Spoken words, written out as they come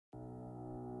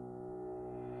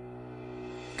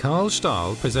CARL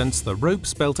STAHL presents the rope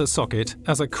spelter socket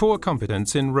as a core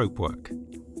competence in rope work.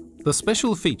 The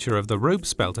special feature of the rope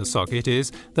spelter socket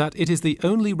is that it is the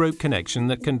only rope connection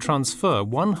that can transfer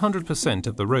 100%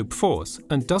 of the rope force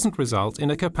and doesn't result in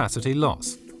a capacity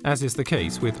loss, as is the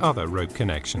case with other rope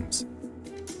connections.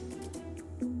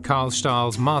 CARL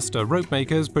STAHL's master rope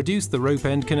makers produce the rope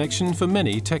end connection for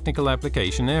many technical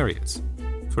application areas.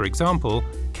 For example,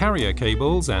 carrier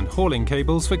cables and hauling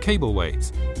cables for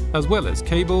cableways, as well as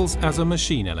cables as a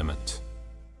machine element.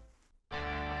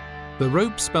 The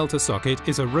rope spelter socket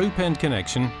is a rope end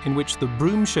connection in which the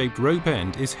broom-shaped rope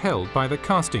end is held by the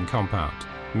casting compound,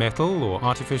 metal or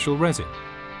artificial resin.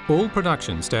 All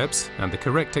production steps and the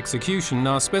correct execution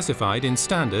are specified in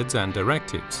standards and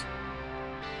directives.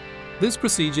 This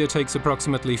procedure takes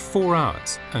approximately 4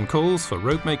 hours and calls for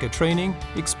ropemaker training,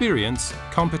 experience,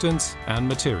 competence and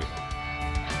material.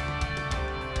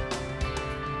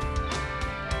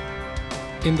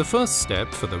 In the first step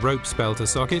for the rope spelter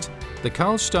socket, the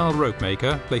CARL STAHL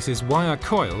ropemaker places wire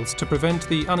coils to prevent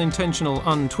the unintentional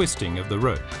untwisting of the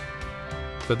rope.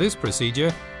 For this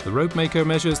procedure, the ropemaker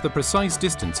measures the precise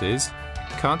distances,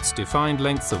 cuts defined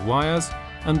lengths of wires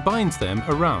and binds them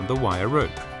around the wire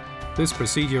rope. This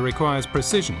procedure requires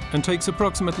precision and takes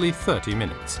approximately 30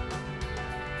 minutes.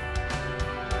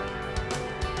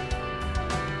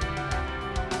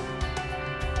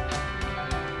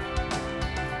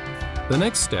 The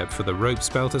next step for the rope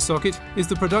spelter socket is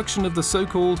the production of the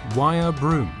so-called wire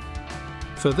broom.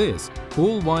 For this,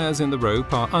 all wires in the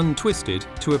rope are untwisted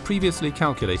to a previously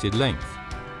calculated length.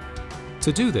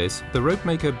 To do this, the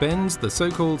ropemaker bends the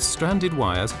so-called stranded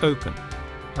wires open.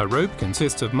 A rope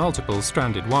consists of multiple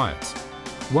stranded wires.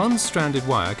 One stranded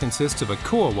wire consists of a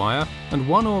core wire and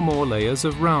one or more layers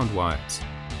of round wires.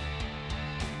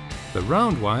 The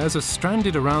round wires are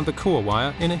stranded around the core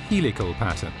wire in a helical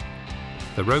pattern.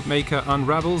 The ropemaker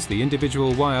unravels the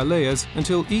individual wire layers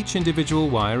until each individual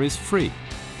wire is free,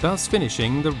 thus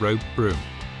finishing the rope broom.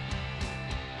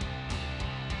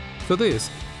 For this,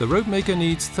 the ropemaker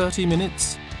needs 30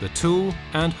 minutes, the tool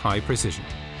and high precision.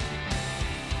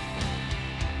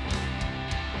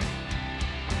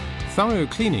 Thorough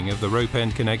cleaning of the rope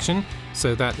end connection,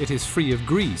 so that it is free of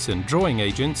grease and drawing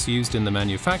agents used in the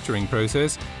manufacturing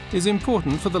process, is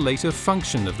important for the later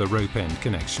function of the rope end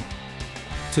connection.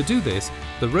 To do this,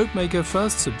 the ropemaker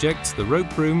first subjects the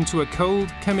rope broom to a cold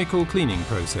chemical cleaning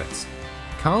process.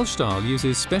 CARL STAHL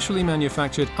uses specially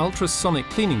manufactured ultrasonic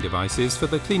cleaning devices for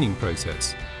the cleaning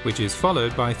process, which is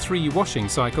followed by 3 washing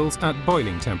cycles at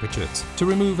boiling temperatures to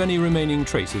remove any remaining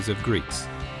traces of grease.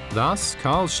 Thus,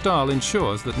 CARL STAHL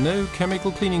ensures that no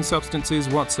chemical cleaning substances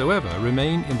whatsoever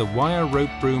remain in the wire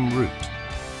rope broom root.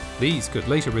 These could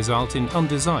later result in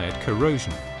undesired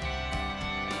corrosion.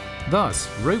 Thus,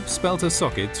 rope spelter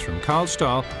sockets from CARL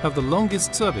STAHL have the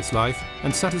longest service life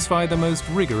and satisfy the most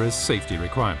rigorous safety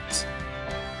requirements.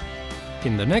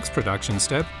 In the next production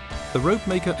step, the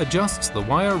ropemaker adjusts the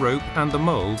wire rope and the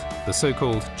mold, the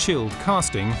so-called chilled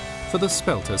casting, for the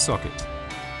spelter socket.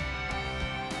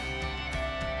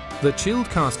 The chilled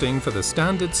casting for the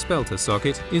standard spelter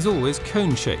socket is always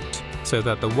cone-shaped, so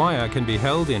that the wire can be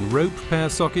held in rope pair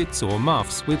sockets or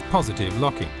muffs with positive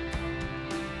locking.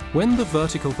 When the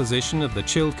vertical position of the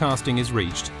chilled casting is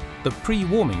reached, the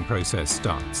pre-warming process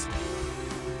starts.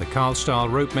 The CARL STAHL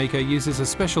ropemaker uses a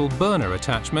special burner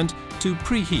attachment to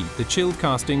preheat the chilled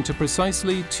casting to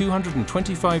precisely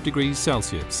 225 degrees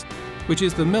Celsius, which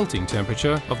is the melting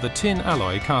temperature of the tin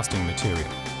alloy casting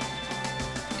material.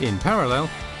 In parallel,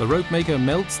 the ropemaker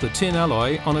melts the tin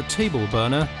alloy on a table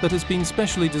burner that has been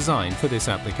specially designed for this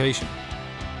application.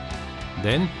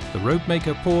 Then, the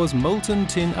ropemaker pours molten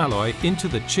tin alloy into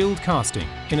the chilled casting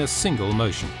in a single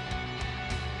motion.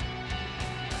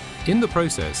 In the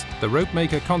process, the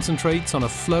ropemaker concentrates on a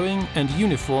flowing and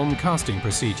uniform casting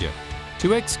procedure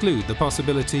to exclude the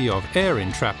possibility of air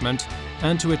entrapment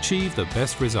and to achieve the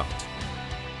best result.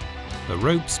 The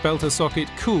rope spelter socket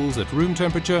cools at room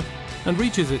temperature and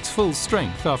reaches its full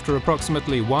strength after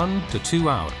approximately 1 to 2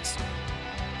 hours.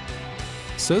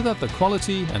 So that the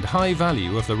quality and high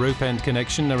value of the rope end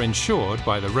connection are ensured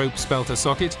by the rope spelter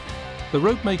socket, the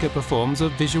ropemaker performs a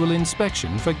visual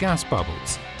inspection for gas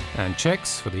bubbles and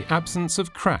checks for the absence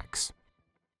of cracks.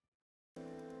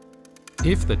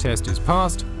 If the test is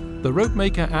passed, the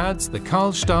ropemaker adds the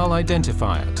CARL STAHL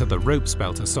identifier to the rope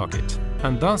spelter socket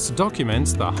and thus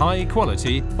documents the high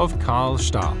quality of CARL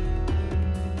STAHL.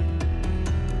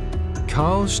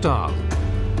 CARL STAHL,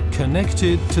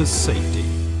 connected to safety.